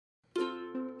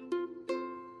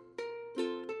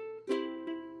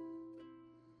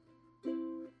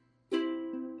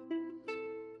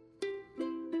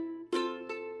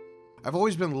I've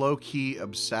always been low-key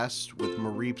obsessed with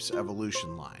Mareep's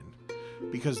evolution line,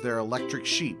 because they're electric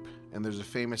sheep, and there's a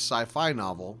famous sci-fi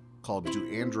novel called Do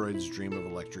Androids Dream of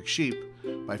Electric Sheep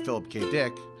by Philip K.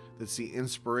 Dick that's the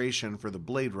inspiration for the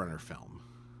Blade Runner film.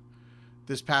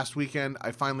 This past weekend,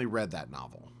 I finally read that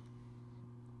novel.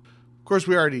 Of course,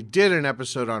 we already did an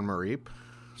episode on Mareep,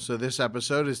 so this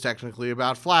episode is technically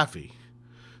about Flaaffy,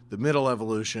 the middle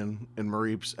evolution in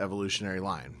Mareep's evolutionary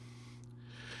line.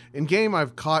 In game,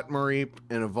 I've caught Mareep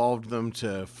and evolved them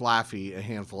to Flaaffy a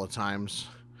handful of times,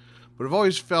 but I've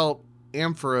always felt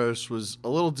Ampharos was a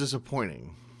little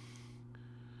disappointing.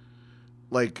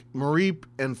 Like, Mareep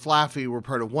and Flaaffy were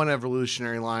part of one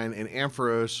evolutionary line, and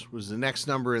Ampharos was the next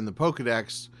number in the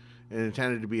Pokedex and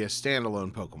intended to be a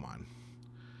standalone Pokemon.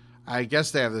 I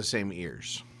guess they have the same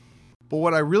ears. But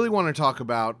what I really want to talk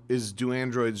about is Do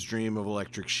Androids Dream of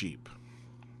Electric Sheep?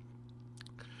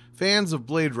 Fans of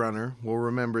Blade Runner will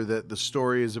remember that the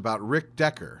story is about Rick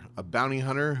Decker, a bounty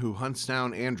hunter who hunts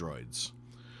down androids.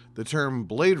 The term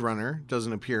Blade Runner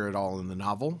doesn't appear at all in the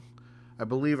novel. I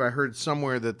believe I heard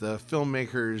somewhere that the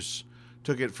filmmakers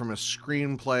took it from a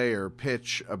screenplay or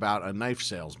pitch about a knife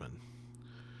salesman.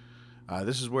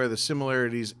 This is where the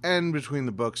similarities end between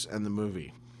the books and the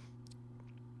movie.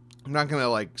 I'm not going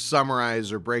to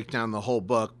summarize or break down the whole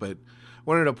book, but I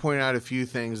wanted to point out a few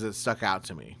things that stuck out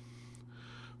to me.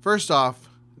 First off,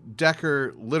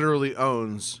 Decker literally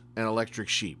owns an electric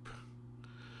sheep.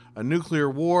 A nuclear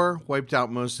war wiped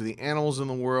out most of the animals in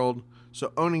the world,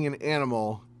 so owning an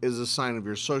animal is a sign of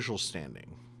your social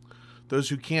standing. Those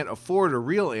who can't afford a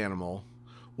real animal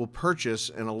will purchase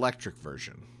an electric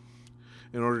version.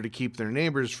 In order to keep their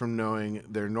neighbors from knowing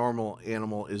their normal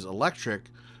animal is electric,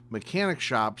 mechanic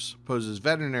shops pose as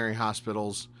veterinary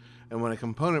hospitals, and when a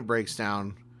component breaks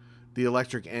down, the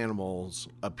electric animals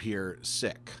appear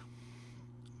sick.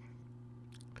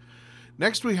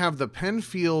 Next, we have the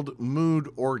Penfield Mood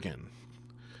Organ.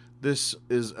 This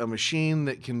is a machine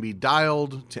that can be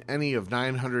dialed to any of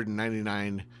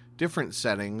 999 different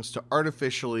settings to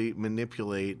artificially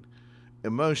manipulate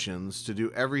emotions to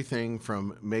do everything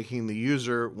from making the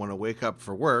user want to wake up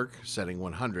for work, setting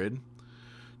 100,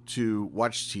 to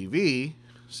watch TV,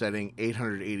 setting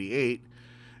 888,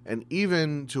 and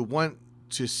even to want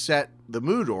to set the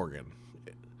mood organ,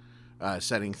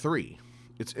 setting 3.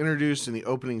 It's introduced in the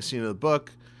opening scene of the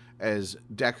book as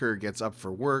Decker gets up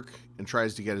for work and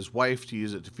tries to get his wife to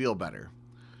use it to feel better.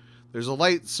 There's a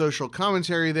light social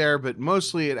commentary there, but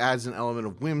mostly it adds an element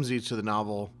of whimsy to the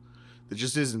novel that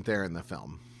just isn't there in the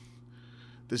film.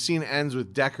 The scene ends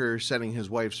with Decker setting his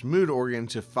wife's mood organ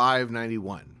to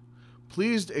 591.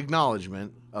 Pleased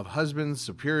acknowledgement of husband's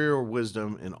superior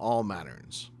wisdom in all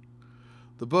matters.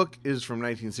 The book is from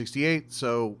 1968,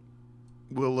 so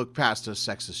we'll look past a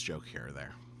sexist joke here or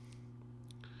there.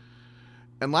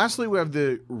 And lastly, we have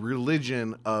the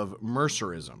religion of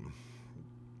mercerism.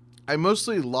 I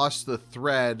mostly lost the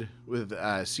thread with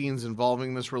scenes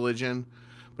involving this religion,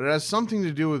 but it has something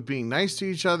to do with being nice to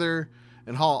each other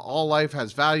and how all life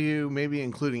has value, maybe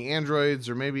including androids,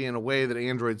 or maybe in a way that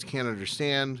androids can't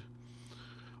understand.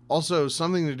 Also,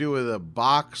 something to do with a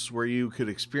box where you could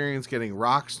experience getting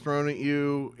rocks thrown at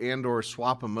you and or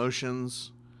swap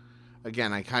emotions.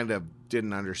 Again, I kind of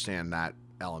didn't understand that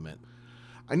element.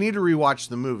 I need to rewatch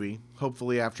the movie.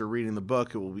 Hopefully after reading the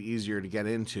book, it will be easier to get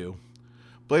into.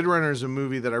 Blade Runner is a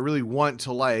movie that I really want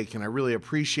to like, and I really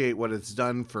appreciate what it's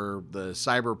done for the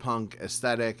cyberpunk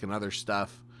aesthetic and other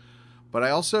stuff. But I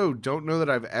also don't know that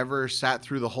I've ever sat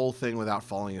through the whole thing without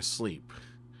falling asleep.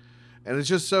 And it's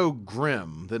just so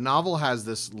grim. The novel has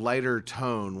this lighter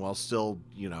tone while still,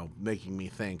 making me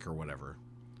think or whatever.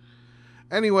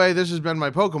 Anyway, this has been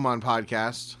my Pokemon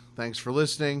podcast. Thanks for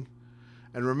listening.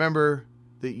 And remember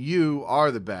that you are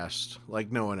the best,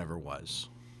 like no one ever was.